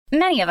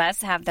Many of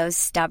us have those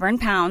stubborn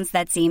pounds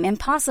that seem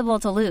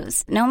impossible to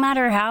lose, no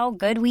matter how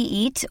good we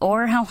eat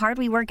or how hard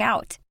we work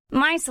out.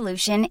 My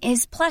solution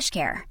is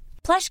PlushCare.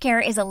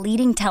 PlushCare is a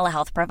leading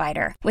telehealth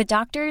provider with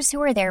doctors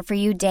who are there for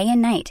you day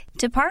and night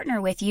to partner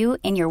with you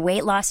in your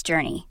weight loss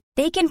journey.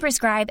 They can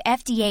prescribe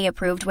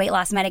FDA-approved weight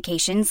loss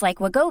medications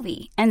like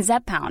Wegovy and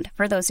Zepbound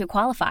for those who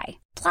qualify.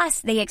 Plus,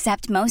 they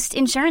accept most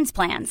insurance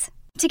plans.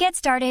 To get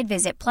started,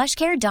 visit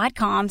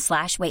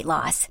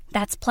plushcare.com/weightloss.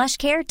 That's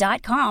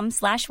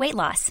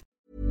plushcare.com/weightloss.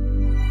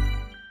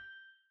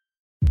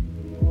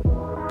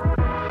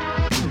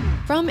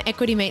 From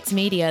Equity Mates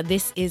Media,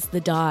 this is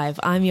The Dive.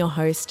 I'm your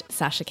host,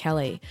 Sasha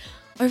Kelly.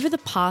 Over the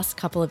past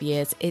couple of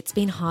years, it's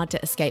been hard to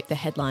escape the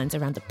headlines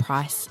around the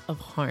price of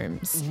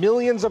homes.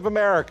 Millions of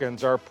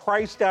Americans are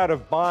priced out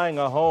of buying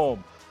a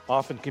home,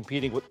 often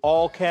competing with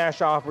all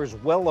cash offers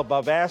well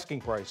above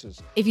asking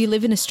prices. If you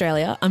live in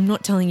Australia, I'm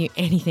not telling you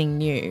anything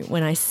new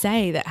when I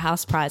say that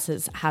house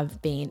prices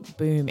have been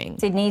booming.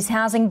 Sydney's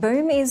housing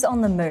boom is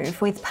on the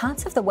move, with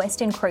parts of the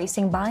West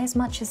increasing by as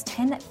much as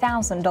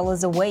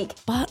 $10,000 a week.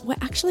 But we're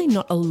actually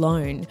not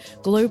alone.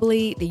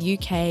 Globally, the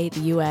UK,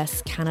 the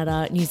US,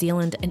 Canada, New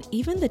Zealand, and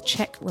even the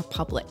Czech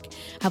Republic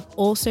have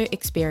also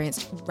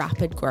experienced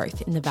rapid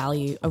growth in the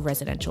value of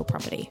residential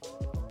property.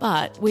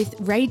 But with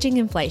raging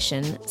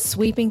inflation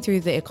sweeping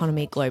through the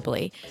economy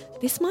globally,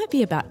 this might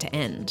be about to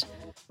end.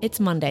 It's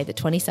Monday, the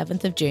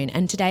 27th of June,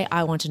 and today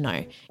I want to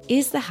know,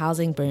 is the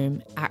housing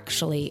boom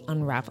actually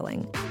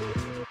unravelling?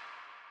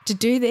 To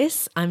do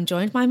this, I'm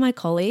joined by my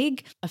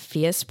colleague, a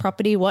fierce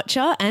property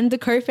watcher and the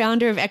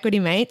co-founder of Equity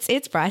Mates.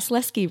 It's Bryce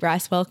Lesky.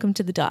 Bryce, welcome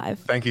to The Dive.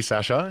 Thank you,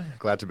 Sasha.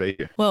 Glad to be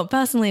here. Well,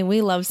 personally,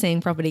 we love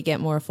seeing property get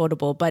more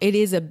affordable, but it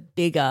is a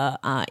bigger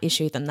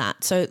issue than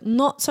that. So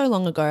not so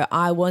long ago,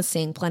 I was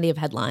seeing plenty of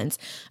headlines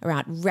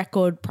around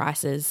record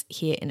prices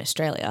here in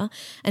Australia.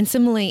 And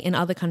similarly, in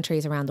other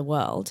countries around the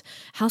world,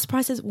 house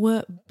prices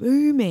were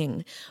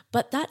booming.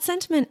 But that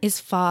sentiment is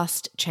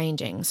fast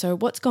changing. So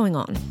what's going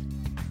on?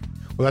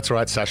 Well, that's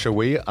right, Sasha.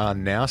 We are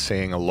now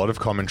seeing a lot of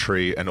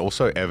commentary and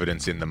also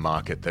evidence in the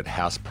market that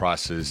house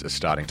prices are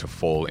starting to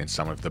fall in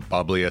some of the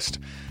bubbliest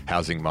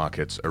housing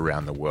markets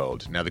around the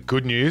world. Now, the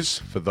good news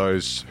for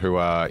those who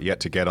are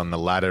yet to get on the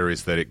ladder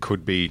is that it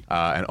could be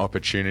an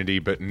opportunity,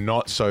 but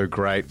not so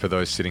great for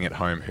those sitting at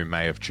home who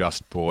may have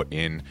just bought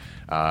in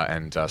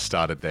and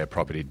started their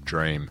property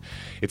dream.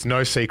 It's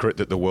no secret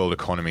that the world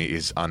economy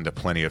is under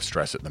plenty of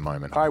stress at the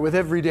moment. All right, with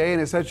every day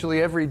and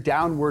essentially every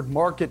downward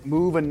market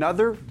move,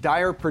 another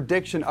dire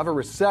prediction of a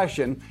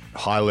recession.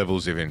 High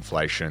levels of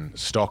inflation,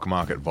 stock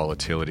market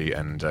volatility,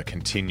 and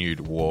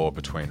continued war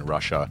between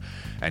Russia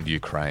and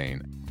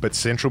Ukraine. But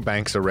central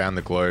banks around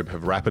the globe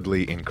have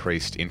rapidly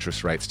increased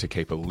interest rates to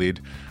keep a lid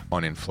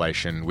on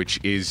inflation, which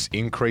is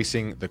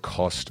increasing the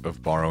cost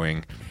of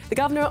borrowing. The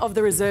Governor of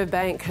the Reserve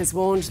Bank has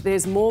warned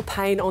there's more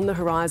pain on the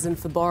horizon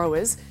for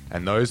borrowers.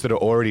 And those that are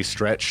already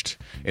stretched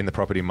in the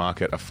property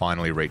market are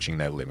finally reaching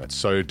their limits.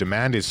 So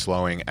demand is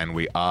slowing and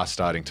we are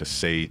starting to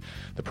see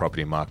the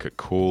property market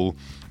cool.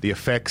 The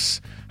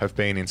effects have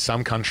been in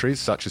some countries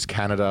such as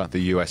Canada, the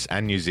US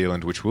and New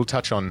Zealand, which we'll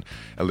touch on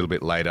a little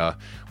bit later,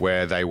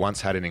 where they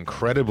once had an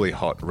incredibly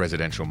hot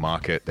residential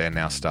market. They're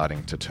now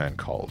starting to turn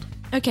cold.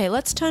 Okay,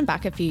 let's turn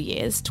back a few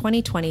years.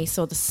 2020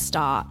 saw the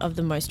start of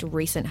the most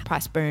recent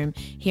price boom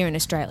here in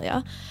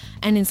Australia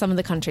and in some of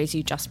the countries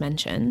you just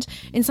mentioned.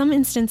 In some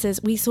instances,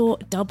 we saw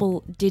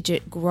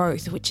double-digit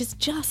growth, which is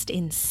just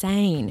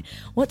insane.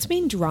 What's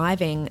been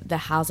driving the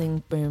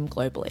housing boom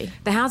globally?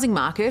 The housing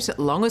market,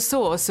 long a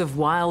source of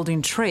wild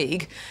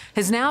intrigue,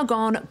 has now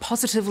gone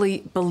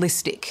positively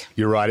ballistic.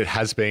 You're right, it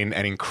has been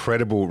an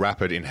incredible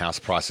rapid in house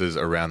prices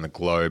around the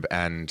globe,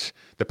 and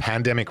the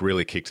pandemic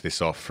really kicked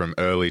this off from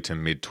early to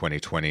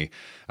mid-2020,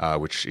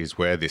 which is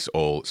where this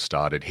all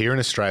started. Here in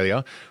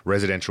Australia,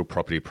 residential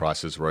property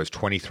prices rose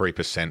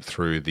 23%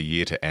 through the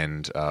year to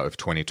end of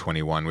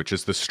 2021, which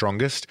is the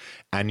strongest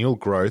annual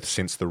growth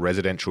since the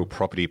Residential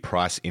Property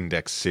Price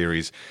Index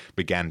series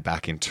began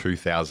back in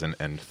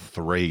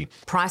 2003.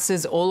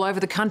 Prices all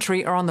over the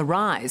country are on the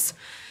rise,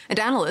 and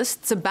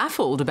analysts are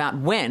baffled about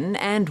when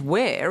and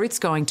where it's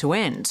going to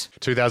end.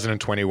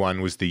 2021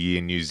 was the year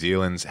New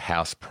Zealand's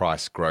house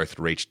price growth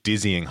reached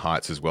dizzying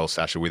heights as well,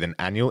 Sasha, with an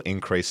annual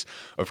increase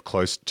of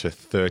close to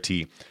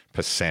 30%.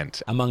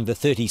 Among the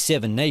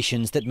 37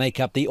 nations that make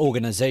up the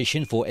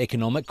Organisation for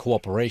Economic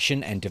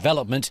Cooperation and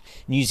Development,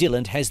 New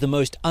Zealand has the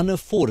most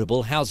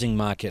unaffordable housing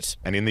market.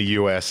 And in the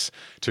US,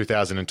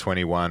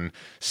 2021,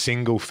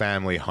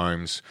 single-family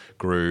homes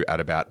grew at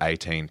about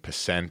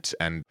 18%.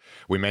 And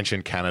we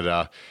mentioned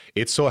Canada.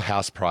 It saw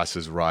house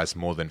prices rise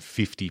more than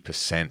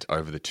 50%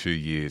 over the 2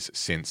 years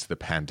since the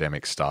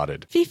pandemic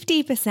started.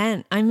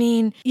 50%. I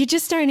mean, you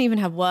just don't even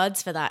have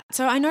words for that.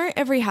 So I know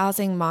every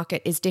housing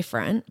market is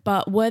different,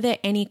 but were there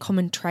any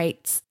common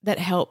traits that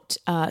helped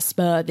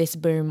spur this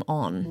boom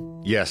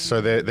on? Yes, so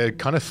there are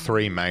kind of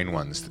three main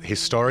ones: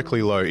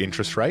 historically low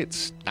interest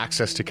rates,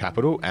 access to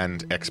capital,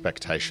 and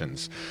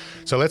expectations.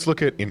 So let's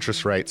look at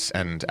interest rates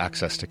and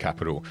access to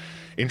capital.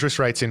 Interest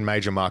rates in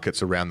major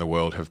markets around the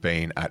world have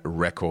been at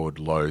record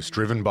lows,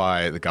 driven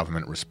by the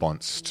government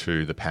response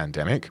to the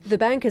pandemic. The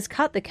bank has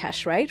cut the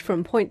cash rate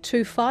from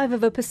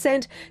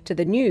 0.25% to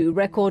the new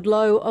record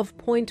low of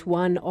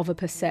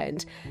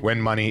 0.1%. When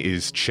money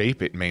is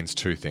cheap, it means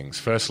two things.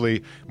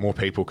 Firstly, more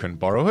people can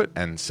borrow it,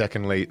 and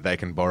secondly, they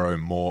can borrow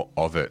more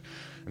of it.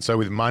 And so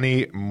with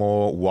money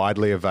more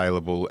widely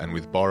available and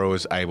with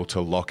borrowers able to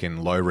lock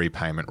in low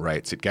repayment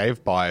rates, it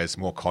gave buyers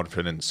more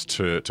confidence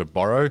to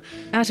borrow.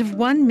 Out of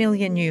 1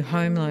 million new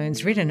home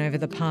loans written over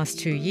the past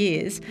 2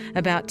 years,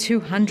 about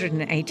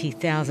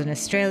 280,000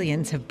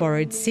 Australians have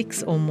borrowed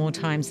 6 or more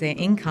times their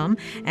income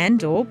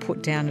and or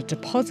put down a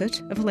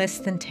deposit of less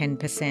than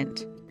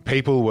 10%.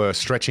 People were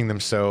stretching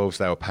themselves,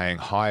 they were paying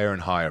higher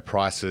and higher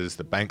prices,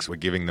 the banks were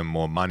giving them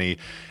more money,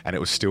 and it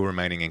was still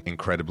remaining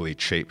incredibly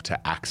cheap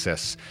to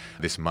access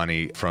this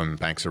money from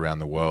banks around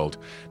the world.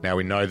 Now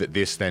we know that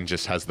this then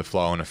just has the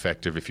flow-on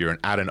effect of if you're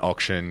at an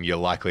auction, you're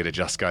likely to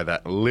just go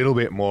that little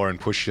bit more and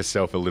push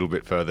yourself a little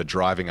bit further,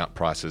 driving up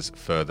prices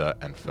further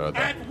and further.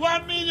 At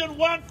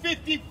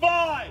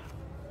 1,155,000,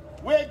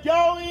 we're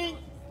going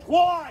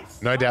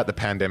twice. No doubt the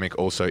pandemic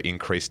also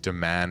increased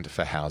demand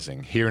for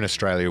housing. Here in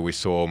Australia, we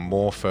saw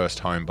more first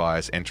home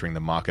buyers entering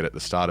the market at the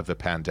start of the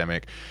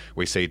pandemic.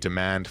 We see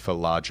demand for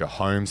larger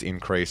homes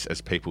increase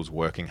as people's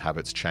working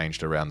habits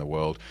changed around the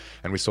world.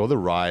 And we saw the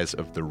rise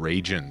of the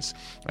regions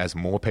as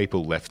more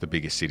people left the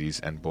bigger cities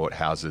and bought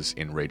houses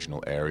in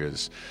regional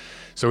areas.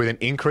 So with an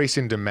increase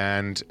in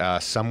demand,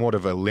 somewhat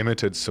of a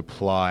limited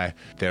supply,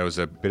 there was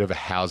a bit of a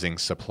housing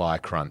supply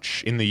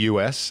crunch. In the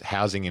US,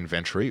 housing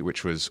inventory,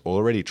 which was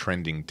already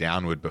trending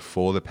downward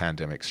before the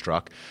pandemic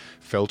struck,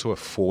 fell to a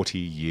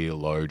 40-year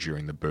low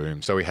during the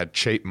boom. So we had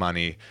cheap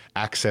money,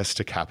 access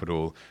to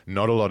capital,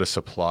 not a lot of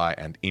supply,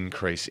 and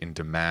increase in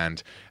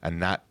demand.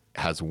 And that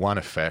has one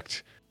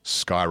effect: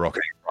 skyrocketing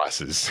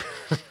prices.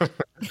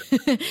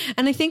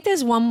 And I think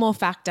there's one more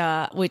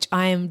factor which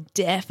I am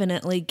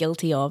definitely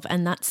guilty of,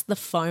 and that's the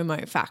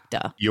FOMO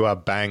factor. You are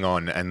bang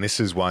on, and this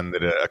is one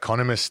that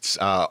economists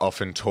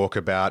often talk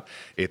about.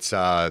 It's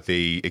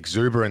the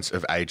exuberance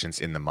of agents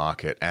in the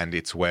market, and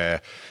it's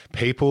where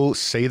people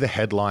see the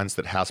headlines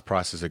that house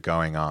prices are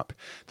going up.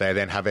 They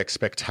then have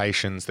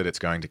expectations that it's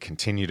going to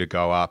continue to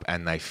go up,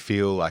 and they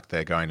feel like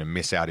they're going to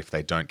miss out if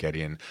they don't get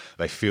in.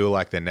 They feel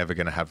like they're never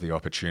going to have the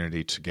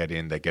opportunity to get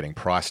in. They're getting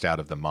priced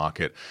out of the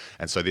market,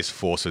 and so this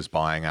forces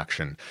buying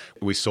action.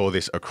 We saw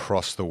this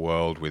across the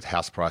world with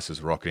house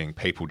prices rocketing,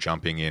 people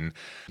jumping in,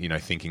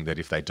 thinking that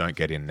if they don't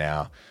get in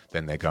now,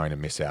 then they're going to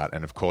miss out.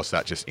 And of course,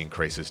 that just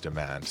increases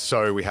demand.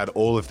 So we had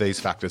all of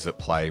these factors at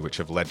play, which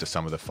have led to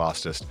some of the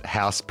fastest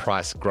house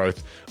price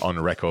growth on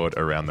record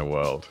around the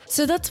world.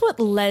 So that's what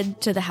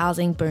led to the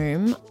housing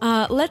boom.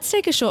 Let's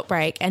take a short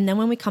break. And then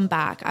when we come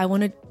back, I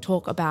want to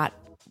talk about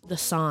the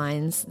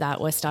signs that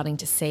we're starting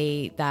to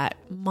see that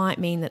might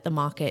mean that the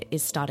market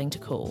is starting to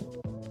cool.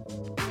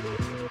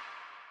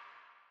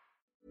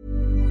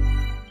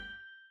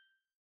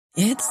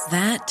 It's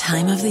that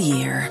time of the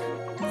year.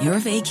 Your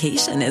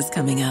vacation is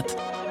coming up.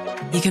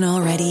 You can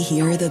already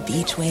hear the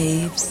beach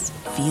waves,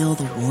 feel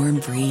the warm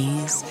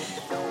breeze,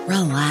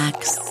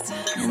 relax,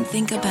 and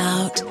think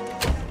about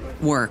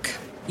work.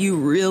 You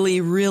really,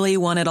 really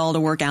want it all to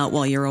work out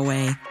while you're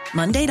away.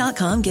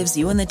 Monday.com gives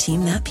you and the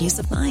team that peace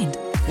of mind.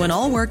 When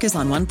all work is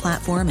on one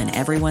platform and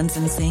everyone's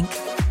in sync,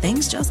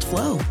 things just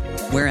flow.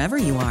 Wherever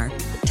you are,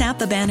 tap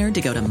the banner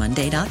to go to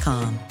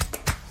Monday.com.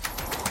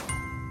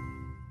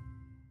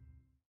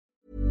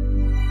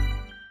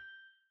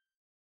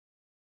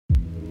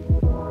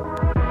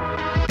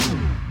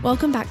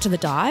 Welcome back to The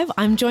Dive.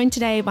 I'm joined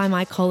today by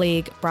my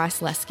colleague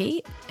Bryce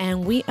Lesky,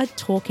 and we are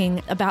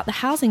talking about the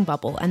housing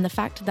bubble and the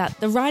fact that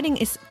the writing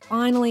is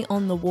finally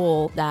on the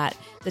wall that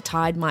the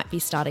tide might be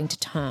starting to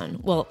turn.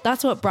 Well,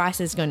 that's what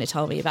Bryce is going to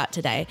tell me about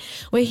today.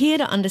 We're here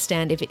to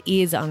understand if it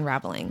is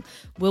unraveling.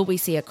 Will we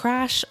see a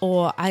crash?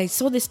 Or I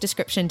saw this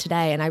description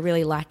today and I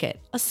really like it,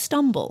 a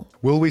stumble.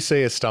 Will we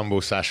see a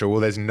stumble, Sasha? Well,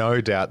 there's no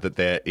doubt that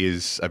there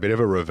is a bit of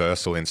a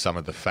reversal in some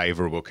of the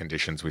favourable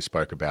conditions we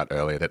spoke about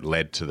earlier that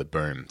led to the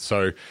boom.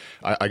 So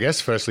I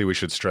guess firstly we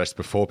should stress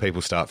before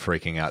people start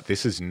freaking out,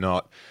 this is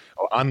not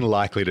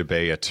unlikely to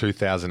be a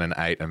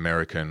 2008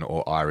 American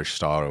or Irish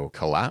style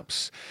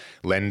collapse.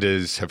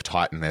 Lenders have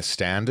tightened their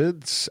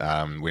standards.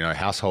 We know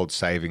household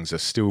savings are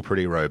still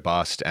pretty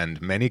robust,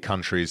 and many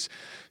countries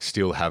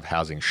still have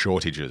housing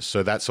shortages.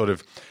 So that sort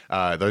of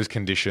those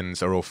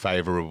conditions are all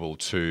favourable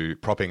to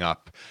propping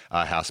up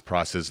house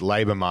prices.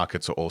 Labour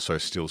markets are also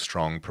still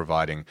strong,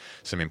 providing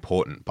some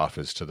important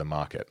buffers to the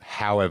market.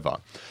 However,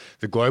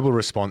 the global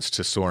response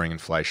to soaring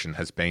inflation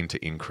has been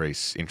to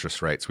increase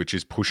interest rates, which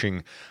is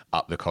pushing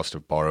up the cost cost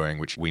of borrowing,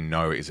 which we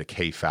know is a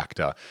key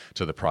factor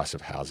to the price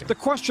of housing. The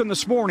question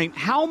this morning,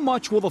 how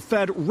much will the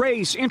Fed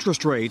raise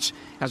interest rates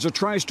as it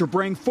tries to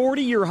bring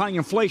 40-year high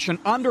inflation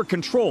under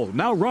control,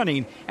 now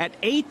running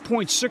at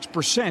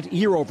 8.6%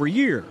 year over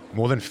year?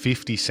 More than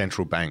 50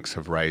 central banks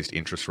have raised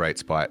interest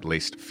rates by at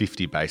least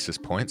 50 basis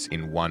points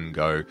in one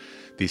go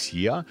this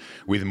year,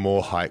 with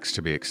more hikes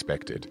to be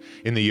expected.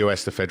 In the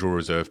US, the Federal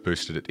Reserve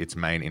boosted its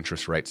main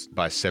interest rates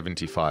by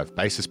 75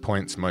 basis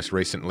points, most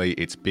recently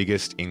its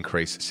biggest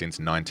increase since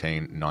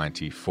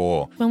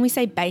 1994. When we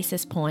say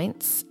basis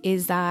points,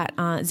 is that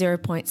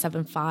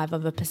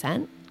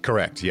 0.75%?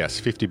 Correct, yes.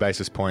 50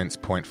 basis points,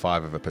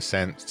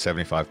 0.5%,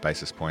 75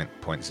 basis point,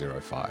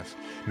 0.05.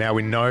 Now,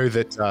 we know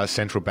that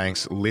central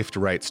banks lift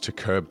rates to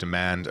curb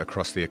demand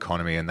across the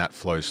economy, and that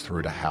flows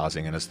through to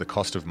housing. And as the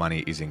cost of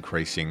money is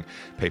increasing,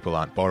 people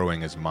aren't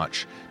borrowing as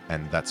much,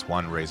 and that's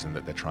one reason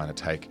that they're trying to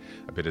take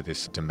a bit of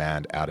this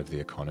demand out of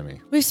the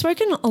economy. We've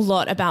spoken a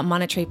lot about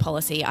monetary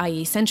policy,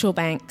 i.e. central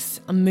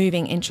banks are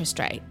moving interest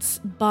rates,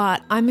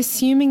 but I'm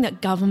assuming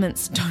that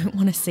governments don't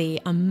want to see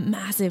a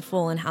massive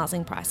fall in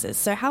housing prices.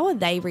 So how are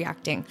they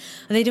reacting?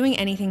 Are they doing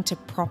anything to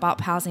prop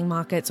up housing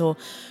markets or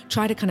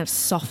try to kind of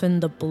soften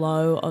the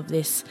blow of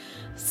this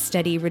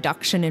steady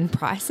reduction in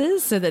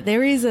prices so that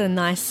there is a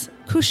nice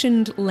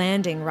cushioned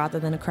landing rather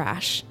than a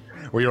crash?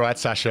 Well, you're right,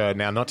 Sasha.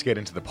 Now, not to get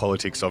into the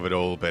politics of it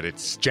all, but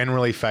it's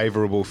generally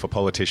favourable for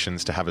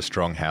politicians to have a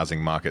strong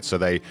housing market. So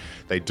they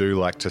do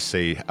like to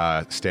see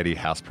steady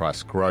house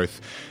price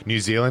growth. New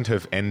Zealand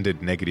have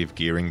ended negative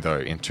gearing, though,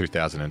 in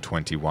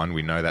 2021.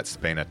 We know that's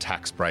been a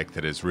tax break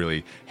that has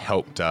really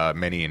helped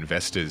many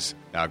investors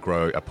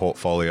grow a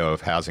portfolio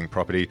of housing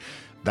property.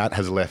 That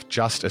has left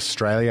just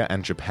Australia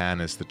and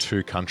Japan as the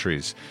two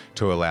countries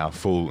to allow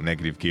full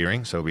negative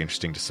gearing. So it'll be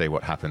interesting to see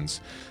what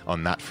happens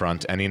on that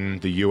front. And in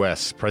the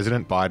US,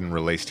 President Biden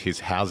released his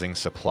housing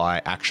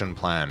supply action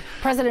plan.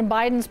 President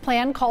Biden's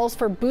plan calls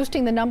for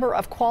boosting the number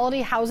of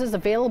quality houses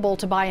available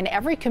to buy in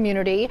every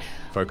community.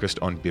 Focused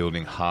on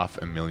building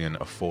 500,000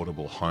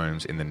 affordable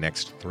homes in the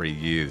next 3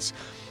 years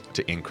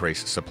to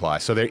increase supply.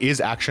 So there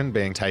is action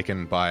being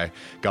taken by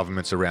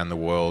governments around the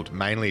world,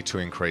 mainly to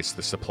increase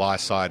the supply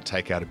side,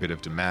 take out a bit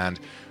of demand.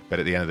 But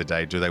at the end of the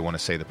day, do they want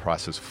to see the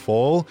prices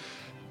fall?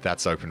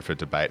 That's open for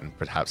debate and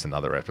perhaps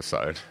another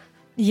episode.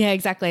 Yeah,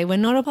 exactly. We're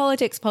not a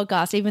politics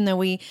podcast, even though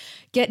we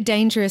get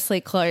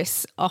dangerously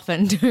close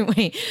often, don't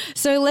we?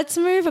 So let's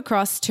move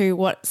across to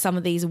what some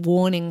of these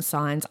warning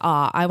signs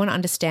are. I want to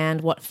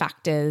understand what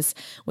factors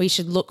we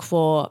should look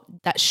for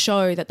that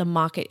show that the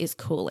market is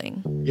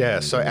cooling. Yeah,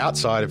 so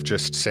outside of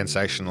just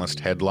sensationalist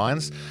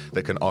headlines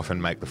that can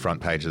often make the front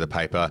page of the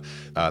paper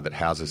that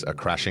houses are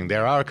crashing,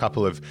 there are a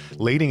couple of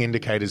leading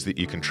indicators that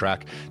you can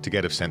track to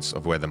get a sense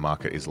of where the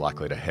market is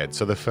likely to head.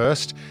 So the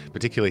first,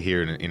 particularly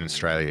here in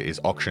Australia, is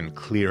auction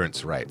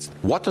clearance rates.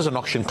 What does an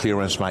auction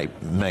clearance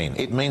mean?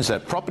 It means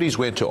that properties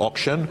went to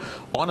auction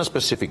on a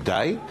specific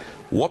day,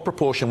 what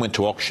proportion went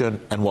to auction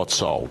and what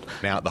sold.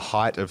 Now, at the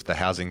height of the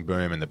housing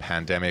boom and the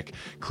pandemic,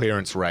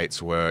 clearance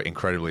rates were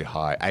incredibly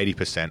high,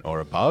 80%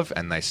 or above,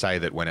 and they say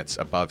that when it's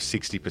above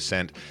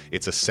 60%,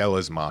 it's a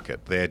seller's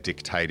market. They're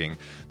dictating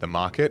the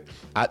market.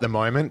 At the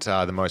moment,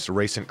 the most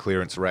recent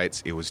clearance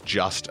rates, it was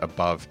just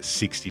above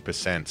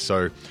 60%.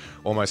 So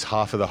almost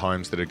half of the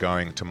homes that are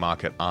going to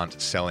market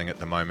aren't selling at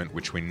the moment,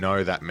 which we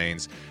know that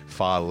means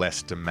far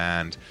less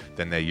demand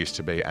than there used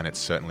to be, and it's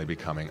certainly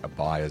becoming a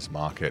buyer's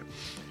market.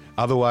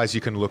 Otherwise, you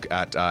can look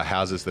at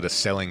houses that are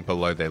selling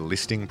below their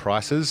listing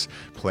prices.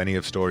 Plenty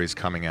of stories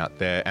coming out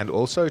there. And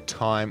also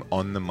time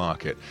on the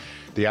market.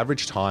 The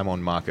average time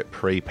on market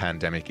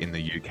pre-pandemic in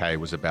the UK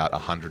was about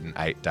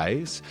 108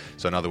 days.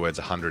 So in other words,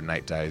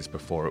 108 days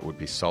before it would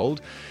be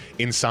sold.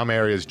 In some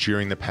areas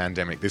during the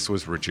pandemic, this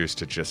was reduced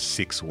to just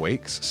 6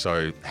 weeks.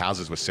 So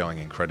houses were selling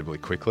incredibly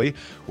quickly.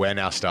 We're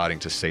now starting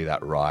to see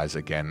that rise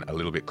again a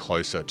little bit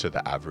closer to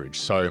the average.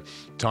 So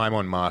time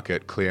on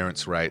market,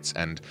 clearance rates,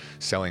 and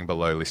selling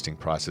below listing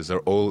prices are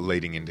all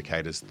leading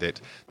indicators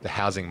that the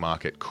housing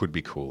market could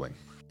be cooling.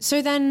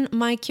 So then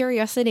my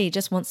curiosity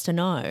just wants to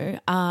know,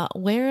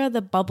 where are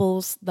the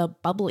bubbles the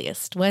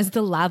bubbliest? Where's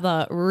the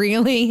lather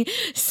really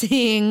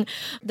seeing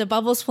the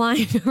bubbles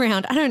flying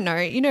around? I don't know.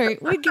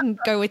 We can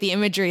go with the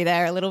imagery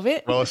there a little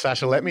bit. Well,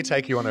 Sasha, let me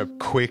take you on a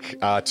quick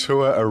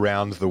tour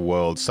around the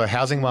world. So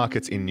housing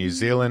markets in New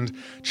Zealand,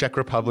 Czech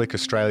Republic,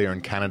 Australia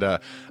and Canada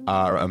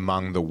are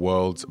among the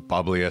world's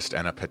bubbliest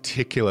and are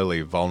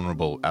particularly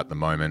vulnerable at the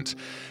moment.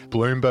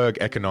 Bloomberg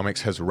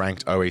Economics has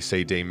ranked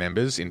OECD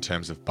members in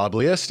terms of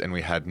bubbliest, and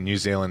we had New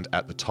Zealand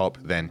at the top,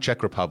 then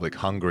Czech Republic,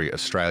 Hungary,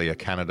 Australia,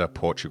 Canada,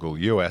 Portugal,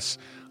 US,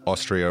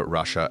 Austria,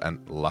 Russia and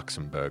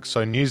Luxembourg.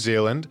 So New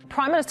Zealand.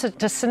 Prime Minister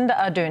Jacinda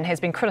Ardern has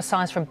been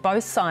criticised from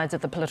both sides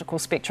of the political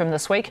spectrum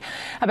this week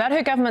about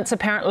her government's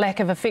apparent lack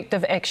of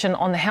effective action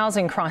on the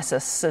housing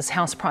crisis as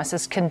house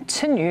prices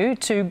continue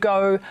to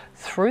go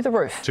through the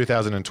roof.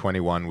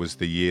 2021 was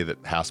the year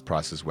that house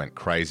prices went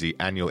crazy,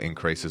 annual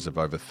increases of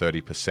over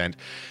 30%.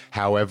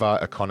 However,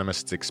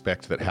 economists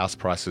expect that house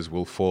prices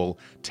will fall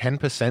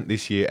 10%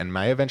 this year and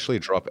may eventually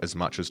drop as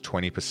much as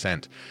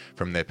 20%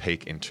 from their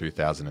peak in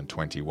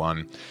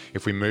 2021.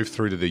 If we move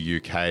through to the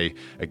UK,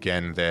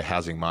 again, their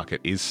housing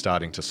market is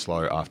starting to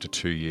slow after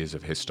 2 years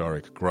of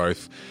historic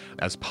growth.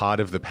 As part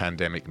of the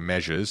pandemic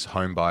measures,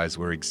 home buyers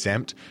were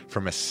exempt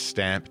from a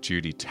stamp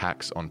duty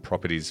tax on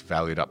properties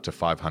valued up to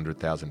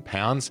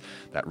 £500,000.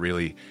 That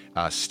really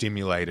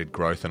stimulated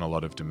growth and a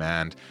lot of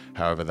demand.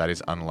 However, that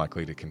is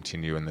unlikely to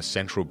continue, and the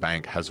central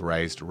bank has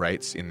raised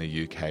rates in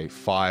the UK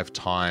 5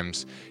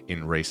 times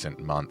in recent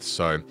months.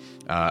 So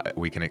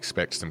we can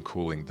expect some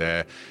cooling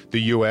there.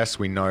 The US,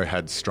 we know,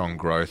 had strong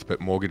growth, but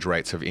mortgage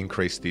rates have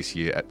increased this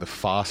year at the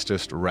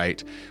fastest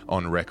rate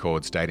on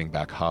records dating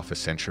back half a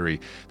century.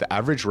 The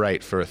average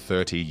rate for a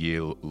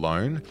 30-year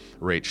loan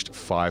reached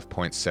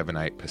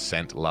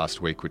 5.78%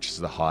 last week, which is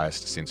the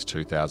highest since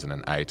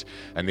 2008.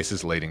 And this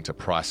is leading to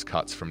price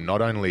cuts from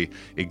not only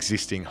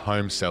existing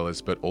home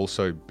sellers, but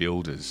also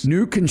builders.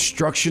 New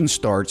construction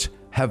starts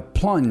have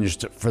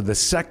plunged for the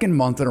second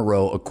month in a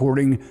row,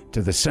 according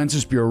to the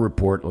Census Bureau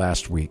report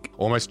last week.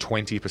 Almost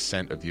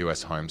 20% of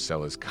US home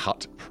sellers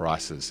cut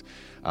prices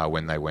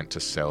when they went to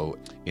sell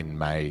in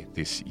May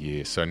this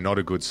year. So not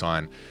a good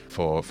sign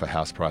for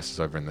house prices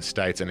over in the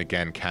States. And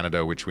again,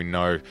 Canada, which we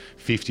know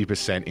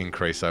 50%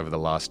 increase over the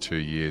last 2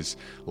 years.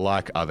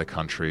 Like other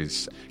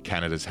countries,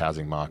 Canada's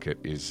housing market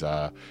is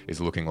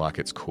looking like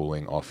it's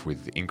cooling off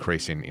with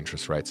increase in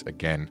interest rates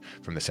again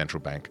from the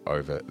central bank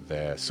over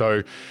there.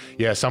 So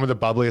yeah, some of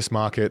the bubbliest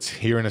markets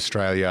here in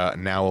Australia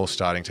now all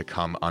starting to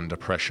come under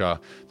pressure.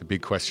 The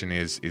big question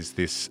is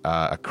this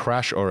a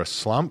crash or a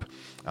slump?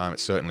 It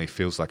certainly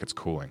feels like it's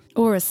cooling.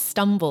 Or a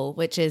stumble,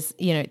 which is,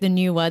 the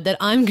new word that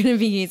I'm going to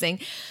be using.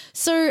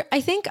 So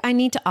I think I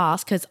need to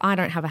ask, because I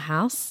don't have a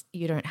house,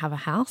 you don't have a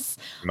house.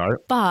 No.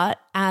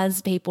 But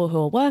as people who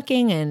are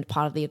working and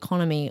part of the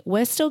economy,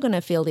 we're still going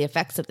to feel the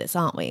effects of this,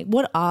 aren't we?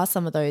 What are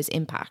some of those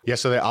impacts? Yeah,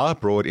 so there are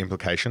broad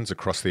implications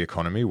across the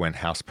economy when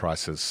house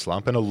prices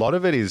slump, and a lot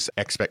of it is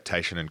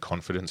expectation and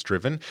confidence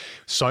driven.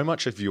 So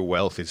much of your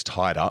wealth is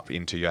tied up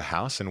into your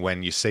house, and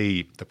when you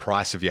see the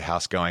price of your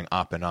house going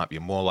up and up,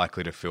 you're more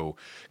likely to feel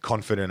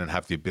confident and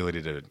have the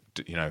ability to,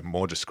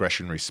 more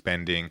discretionary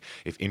spending.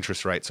 If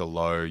interest rates are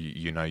low,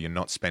 you're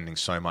not spending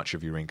so much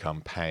of your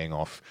income paying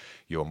off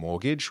your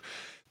mortgage.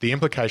 The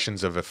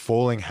implications of a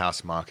falling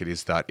house market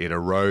is that it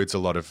erodes a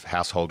lot of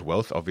household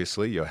wealth.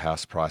 Obviously, your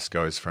house price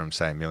goes from,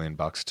 say, $1 million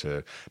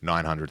to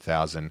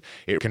 $900,000.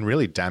 It can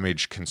really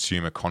damage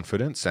consumer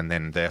confidence, and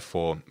then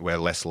therefore we're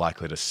less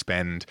likely to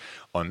spend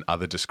on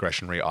other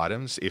discretionary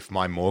items. If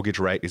my mortgage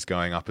rate is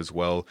going up as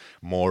well,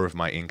 more of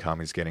my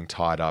income is getting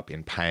tied up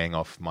in paying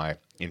off my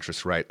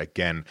interest rate,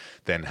 again,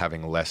 then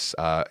having less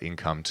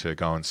income to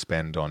go and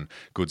spend on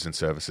goods and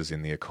services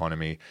in the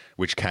economy,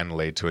 which can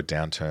lead to a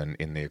downturn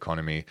in the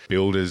economy.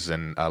 Builders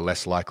are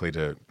less likely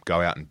to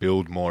go out and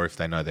build more if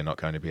they know they're not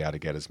going to be able to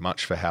get as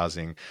much for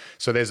housing.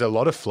 So there's a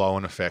lot of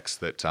flow-on effects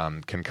that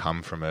can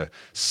come from a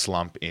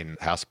slump in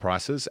house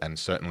prices, and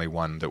certainly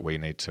one that we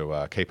need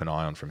to keep an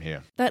eye on from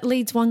here. That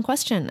leads one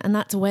question, and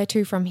that's where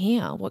to from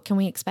here? What can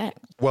we expect?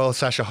 Well,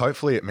 Sasha,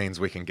 hopefully it means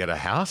we can get a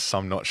house.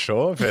 I'm not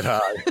sure,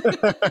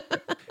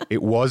 but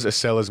it was a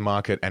seller's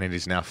market and it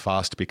is now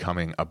fast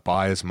becoming a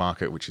buyer's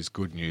market, which is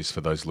good news for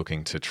those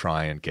looking to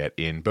try and get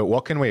in. But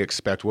what can we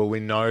expect? Well,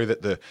 we know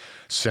that the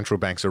central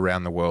banks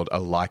around the world are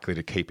likely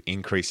to keep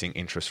increasing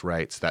interest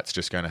rates. That's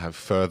just going to have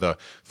further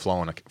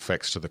flow-on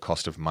effects to the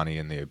cost of money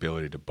and the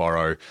ability to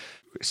borrow.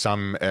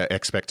 Some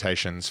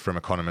expectations from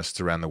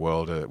economists around the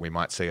world are that we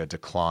might see a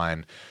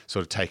decline,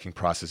 sort of taking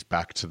prices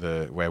back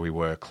to where we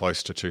were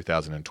close to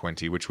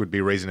 2020, which would be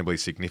reasonably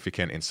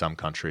significant in some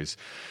countries.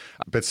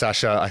 But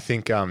Sasha, I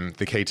think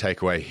the key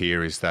takeaway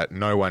here is that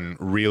no one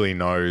really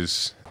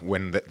knows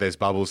when there's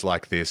bubbles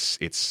like this.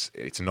 It's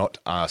not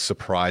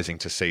surprising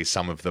to see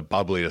some of the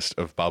bubbliest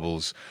of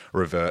bubbles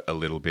revert a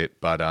little bit.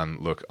 But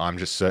look, I'm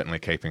just certainly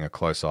keeping a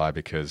close eye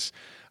because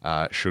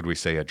should we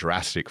see a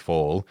drastic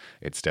fall,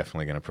 it's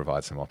definitely going to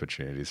provide some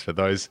opportunities for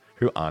those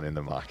who aren't in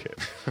the market.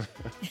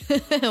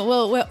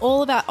 Well, we're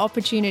all about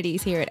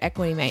opportunities here at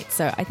Equity Mates,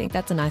 so I think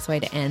that's a nice way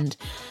to end.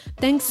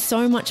 Thanks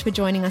so much for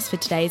joining us for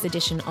today's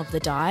edition of The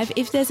Dive.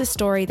 If there's a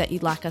story that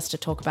you'd like us to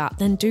talk about,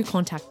 then do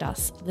contact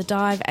us.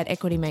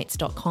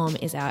 thedive@equitymates.com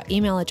is our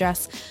email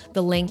address.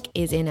 The link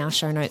is in our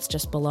show notes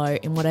just below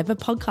in whatever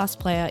podcast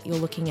player you're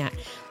looking at.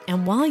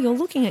 And while you're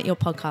looking at your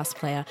podcast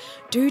player,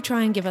 do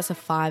try and give us a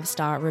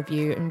 5-star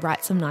review and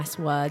write some nice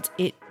words.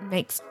 It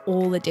makes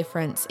all the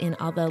difference in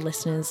other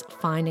listeners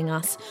finding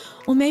us.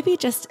 Or maybe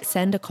just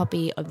send a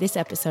copy of this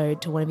episode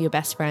to one of your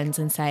best friends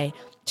and say,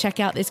 check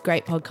out this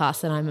great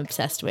podcast that I'm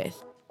obsessed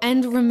with.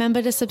 And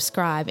remember to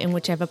subscribe in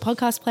whichever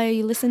podcast player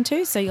you listen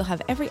to so you'll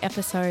have every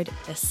episode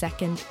the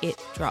second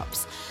it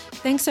drops.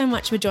 Thanks so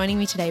much for joining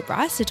me today,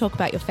 Bryce, to talk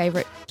about your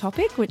favourite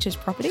topic, which is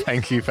property.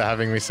 Thank you for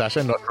having me,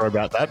 Sasha. Not sure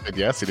about that, but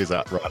yes, it is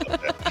right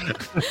up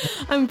there.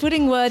 I'm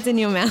putting words in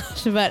your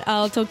mouth, but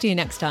I'll talk to you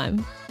next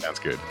time. Sounds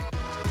good.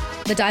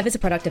 The Dive is a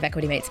product of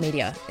Equity Mates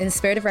Media. In the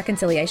spirit of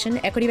reconciliation,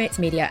 Equity Mates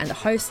Media and the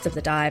hosts of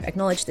The Dive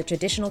acknowledge the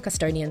traditional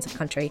custodians of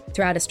country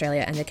throughout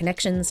Australia and their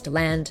connections to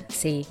land,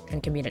 sea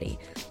and community.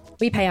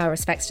 We pay our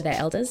respects to their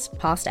elders,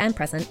 past and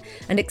present,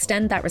 and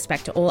extend that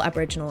respect to all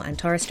Aboriginal and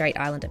Torres Strait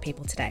Islander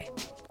people today.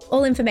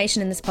 All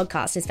information in this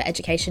podcast is for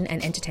education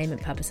and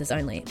entertainment purposes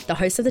only. The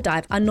hosts of The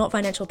Dive are not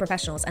financial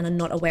professionals and are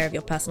not aware of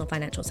your personal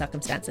financial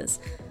circumstances.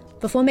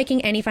 Before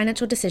making any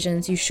financial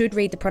decisions, you should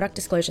read the product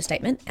disclosure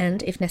statement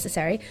and, if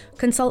necessary,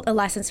 consult a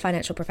licensed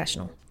financial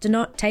professional. Do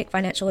not take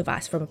financial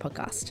advice from a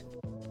podcast.